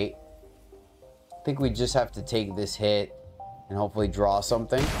right. I think we just have to take this hit and hopefully draw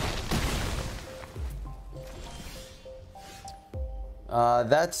something.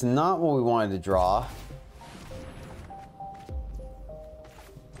 That's not what we wanted to draw.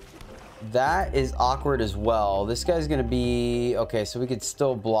 That is awkward as well. This guy's gonna be... Okay, so we could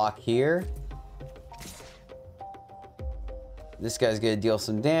still block here. This guy's gonna deal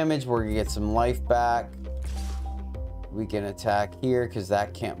some damage. We're gonna get some life back. We can attack here because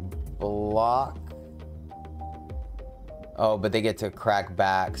that can't block. Oh, but they get to crack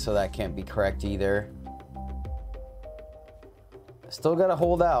back, so that can't be correct either. Still gotta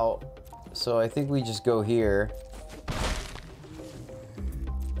hold out. So I think we just go here.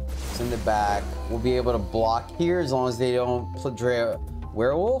 Send it back. We'll be able to block here as long as they don't play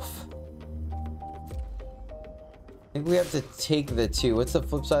werewolf. I think we have to take the 2. What's the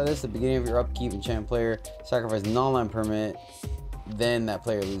flip side of this? The beginning of your upkeep, enchant player sacrifice non-land permanent, then that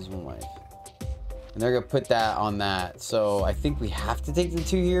player loses 1 life. And they're gonna put that on that. So I think we have to take the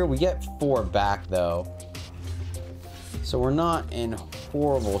 2 here. We get 4 back though. So we're not in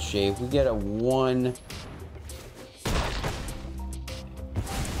horrible shape. We get a 1. Like,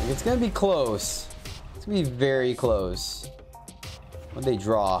 it's gonna be close. It's gonna be very close. What'd they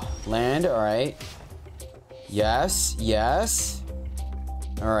draw? Land, alright. Yes, yes.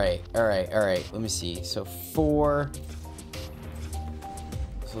 Alright, alright, alright. Let me see. So 4.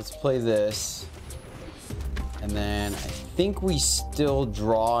 So let's play this. And then I think we still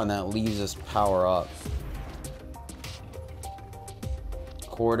draw and that leaves us power up.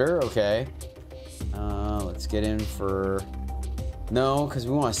 Quarter, okay. Let's get in for... No, because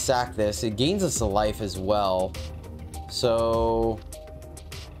we want to sack this. It gains us a life as well. So...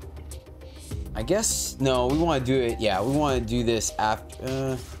 I guess... No, we want to do it... Yeah, we want to do this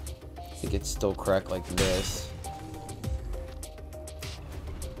after... I think it's still correct like this.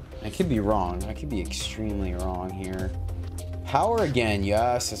 I could be wrong. I could be extremely wrong here. Power again.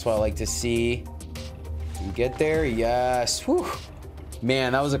 Yes, that's what I like to see. You get there? Yes. Whew.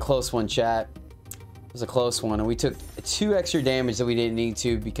 Man, that was a close one, chat. It was a close one. And we took 2 extra damage that we didn't need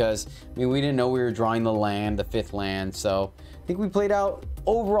to because, I mean, we didn't know we were drawing the land, the 5th land. So, I think we played out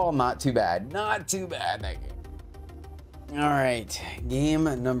overall not too bad. Not too bad that game. All right. Game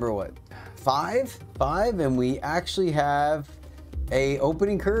number what? 5? 5. And we actually have a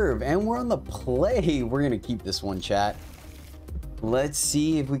opening curve. And we're on the play. We're going to keep this one, chat. Let's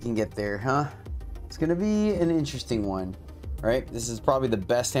see if we can get there, huh? It's going to be an interesting one. Right, this is probably the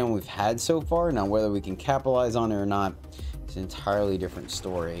best hand we've had so far. Now, whether we can capitalize on it or not, it's an entirely different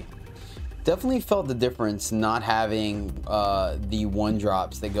story. Definitely felt the difference not having the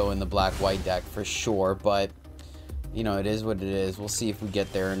 1-drops that go in the black-white deck for sure. But, you know, it is what it is. We'll see if we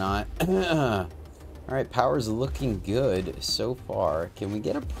get there or not. All right, power's looking good so far. Can we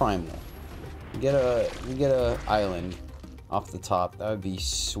get a primal? We get a island off the top. That would be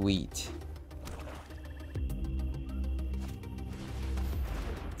sweet.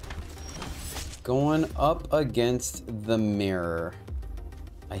 Going up against the mirror.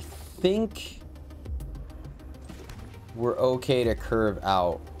 I think we're okay to curve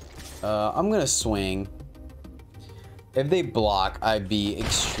out. I'm gonna swing. If they block, I'd be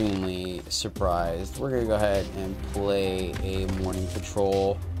extremely surprised. We're gonna go ahead and play a morning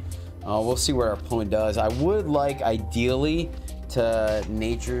patrol. We'll see what our opponent does. I would like, ideally, to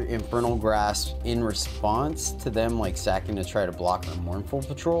nature Infernal Grasp in response to them like sacking to try to block our mournful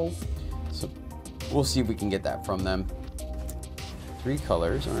patrol. So we'll see if we can get that from them. 3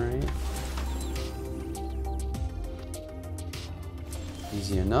 colors, all right.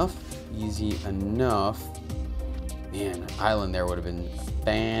 Easy enough. Easy enough. Man, island there would have been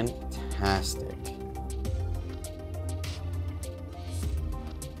fantastic.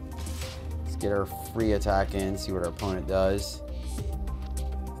 Let's get our free attack in, see what our opponent does.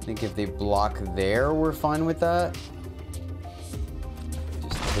 I think if they block there, we're fine with that.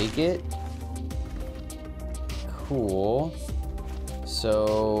 Just take it. Cool.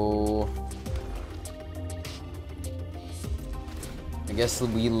 So I guess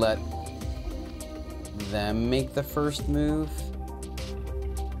we let them make the first move.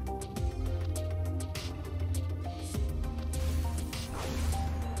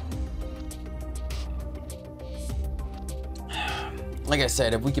 like I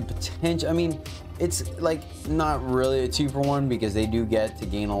said, if we could potentially, I mean, it's like not really a 2-for-1 because they do get to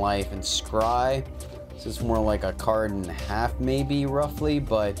gain a life and scry. So it's more like a card and a half maybe roughly,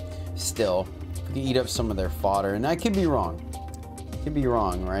 but still, we can eat up some of their fodder. And I could be wrong. Could be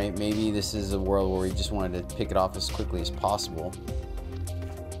wrong, right? Maybe this is a world where we just wanted to pick it off as quickly as possible.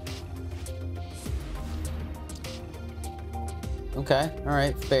 Okay, all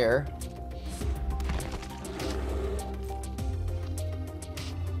right, fair.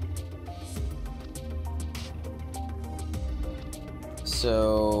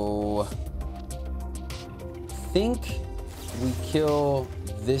 So I think we kill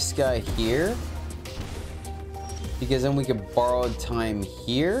this guy here because then we could borrow time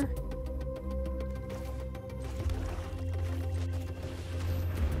here.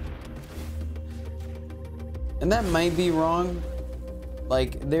 And that might be wrong.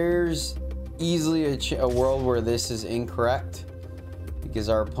 Like, there's easily a world where this is incorrect because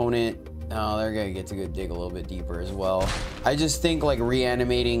our opponent, oh, they're gonna get to go dig a little bit deeper as well. I just think like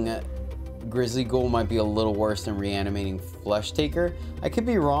reanimating Grizzly Ghoul might be a little worse than reanimating Flesh Taker. I could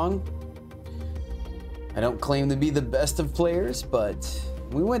be wrong. I don't claim to be the best of players, but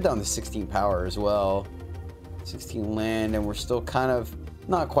we went down to 16 power as well. 16 land, and we're still kind of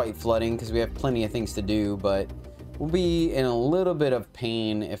not quite flooding because we have plenty of things to do, but we'll be in a little bit of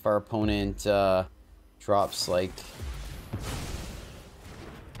pain if our opponent drops like...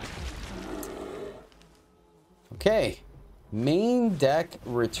 Okay. Main deck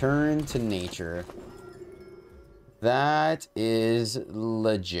return to nature. That is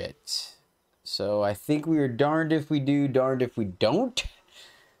legit. So I think we are darned if we do, darned if we don't.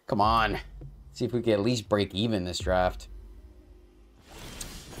 Come on. See if we can at least break even this draft.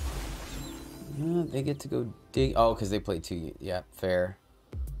 Yeah, they get to go dig. Oh, because they play 2. Yeah, fair.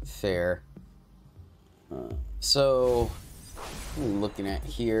 Fair. So, looking at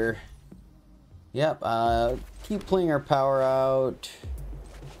here. Yep, keep playing our power out.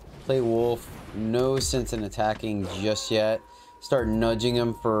 Play wolf. No sense in attacking just yet. Start nudging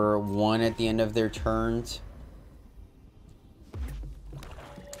them for 1 at the end of their turns.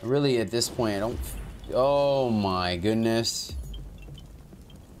 Really, at this point, I don't... Oh my goodness.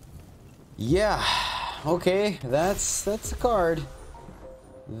 Yeah. Okay, that's a card.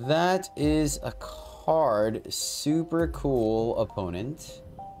 That is a card. Super cool opponent.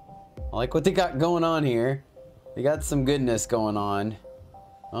 I like what they got going on here. They got some goodness going on.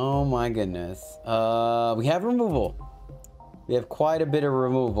 Oh my goodness. We have removal. We have quite a bit of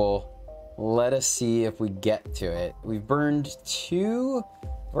removal. Let us see if we get to it. We've burned 2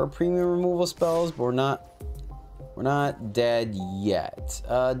 of our premium removal spells, but we're not dead yet.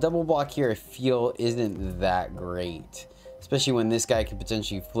 Double block here I feel isn't that great. Especially when this guy could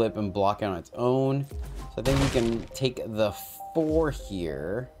potentially flip and block on its own. So I think we can take the 4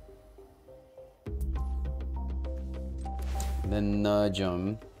 here. Then nudge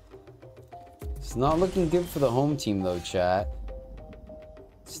him. It's not looking good for the home team though, chat.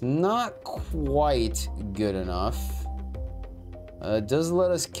 It's not quite good enough. It does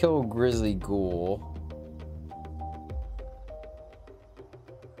let us kill Grizzly Ghoul.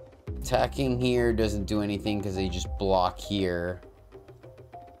 Attacking here doesn't do anything because they just block here.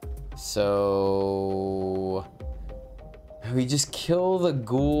 So we just kill the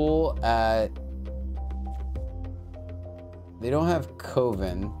ghoul at... They don't have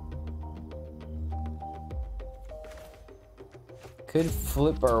Coven. Could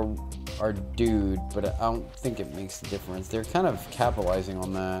flip our dude, but I don't think it makes a difference. They're kind of capitalizing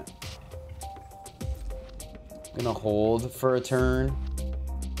on that. I'm gonna hold for a turn.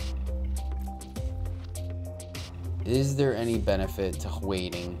 Is there any benefit to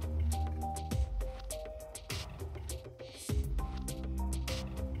waiting?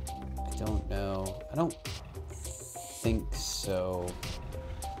 I don't know. I don't think so.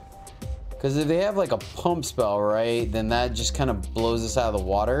 Because if they have like a pump spell, right, then that just kind of blows us out of the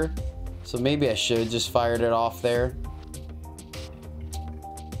water. So maybe I should have just fired it off there.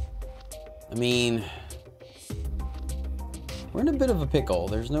 I mean, we're in a bit of a pickle.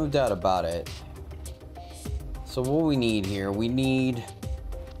 There's no doubt about it. So what we need here, we need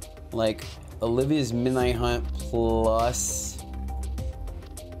like Olivia's Midnight Hunt plus...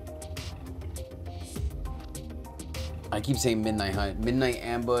 I keep saying Midnight Hunt. Midnight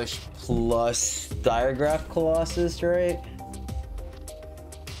Ambush plus Diagraph Colossus, right?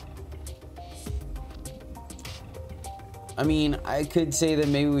 I mean, I could say that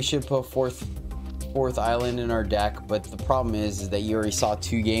maybe we should put fourth island in our deck, but the problem is that you already saw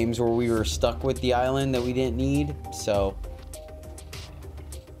 2 games where we were stuck with the island that we didn't need, so...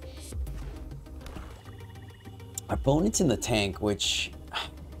 Our opponent's in the tank, which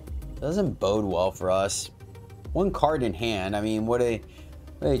doesn't bode well for us. One card in hand. I mean, what are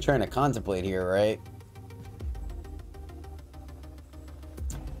they trying to contemplate here, right?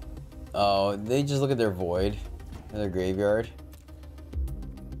 Oh, they just look at their void, their graveyard.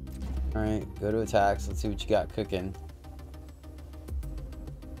 All right, go to attacks. Let's see what you got cooking.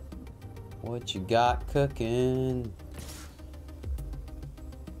 What you got cooking?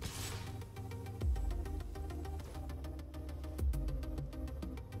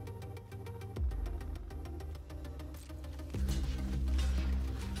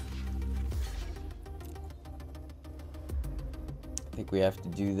 I think we have to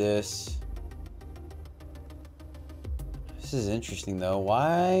do this. This is interesting though.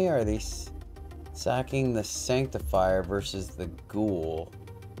 Why are they sacking the Sanctifier versus the Ghoul?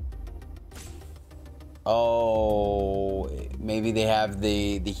 Oh, maybe they have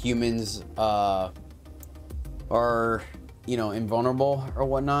the humans are, you know, invulnerable or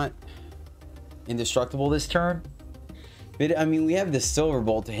whatnot, indestructible this turn. But I mean, we have the Silver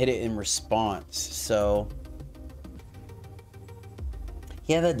Bolt to hit it in response, so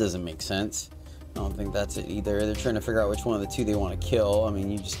yeah, that doesn't make sense. I don't think that's it either. They're trying to figure out which one of the two they want to kill. I mean,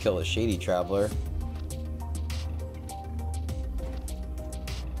 you just kill a Shady Traveler.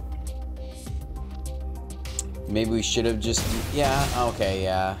 Maybe we should have just, yeah, okay,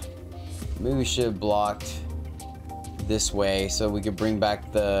 yeah. Maybe we should have blocked this way so we could bring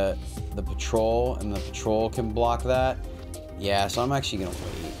back the patrol and the patrol can block that. Yeah, so I'm actually gonna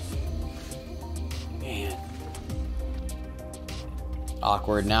wait. Man.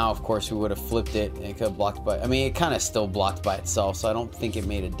 Awkward. Now, of course, we would have flipped it and it could have blocked by, I mean, it kind of still blocked by itself, so I don't think it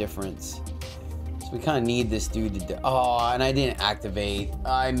made a difference. So we kind of need this dude to, oh, and I didn't activate.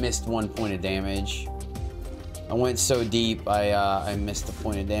 I missed 1 point of damage. I went so deep, I missed a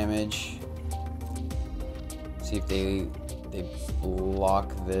point of damage. See if they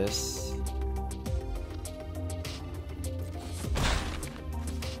block this.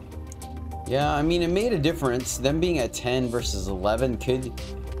 Yeah, I mean, it made a difference. Them being at 10 versus 11 could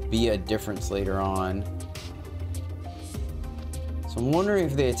be a difference later on. So I'm wondering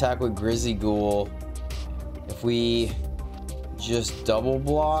if they attack with Grizzly Ghoul, if we just double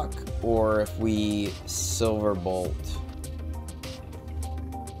block, or if we Silver Bolt.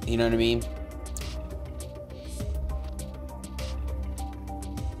 You know what I mean?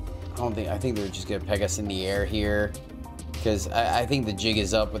 I think they're just gonna peg us in the air here, because I think the jig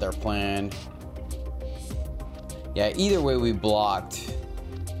is up with our plan. Yeah, either way we blocked.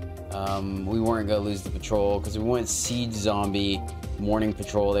 We weren't gonna lose the patrol, because we went Siege Zombie, Morning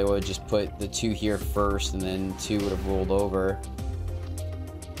Patrol, they would just put the 2 here first, and then 2 would have rolled over.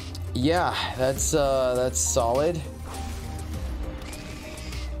 Yeah, that's solid.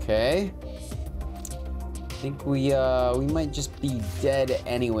 Okay. I think we might just be dead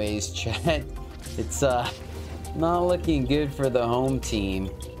anyways, chat. It's not looking good for the home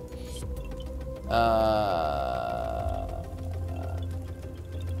team. Gosh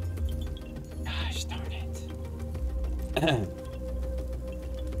darn it.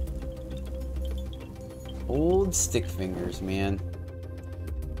 Old stick fingers, man.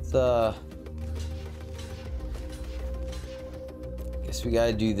 Guess we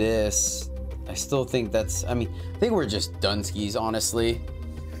gotta do this. I still think that's, I mean, I think we're just Dunskies, honestly.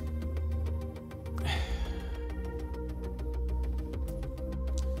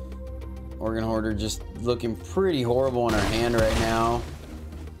 Organ Hoarder just looking pretty horrible in our hand right now.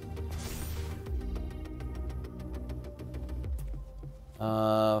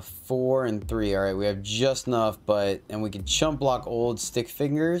 Uh, 4 and 3. All right, we have just enough, and we can chump block old stick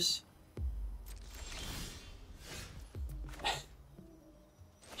fingers.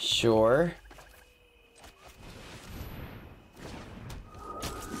 Sure.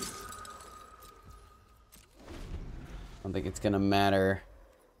 I don't think it's gonna matter.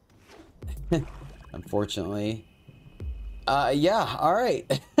 Unfortunately. Yeah, all right.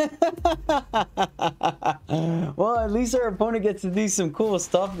 Well, at least our opponent gets to do some cool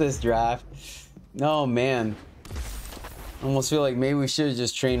stuff this draft. Oh man, almost feel like maybe we should have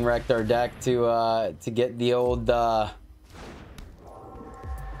just train wrecked our deck to get the old oh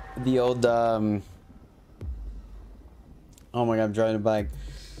my god, I'm drawing a blank.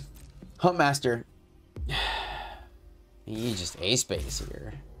 Huntmaster. You just ace base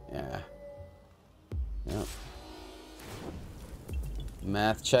here. Yeah. Yep.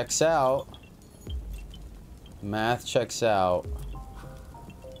 Math checks out. Math checks out.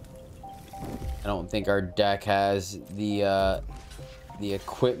 I don't think our deck has the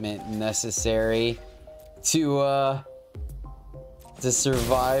equipment necessary to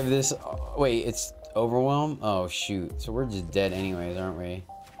survive this. Wait, it's Overwhelm? Oh, shoot. So we're just dead anyways, aren't we?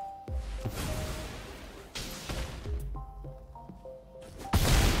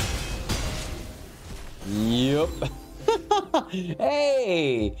 Yep.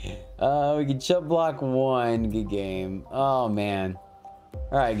 Hey! We can chub block 1. Good game. Oh, man.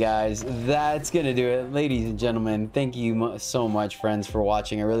 Alright, guys. That's gonna do it. Ladies and gentlemen, thank you so much, friends, for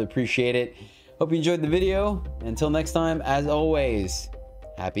watching. I really appreciate it. Hope you enjoyed the video. Until next time, as always,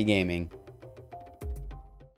 happy gaming.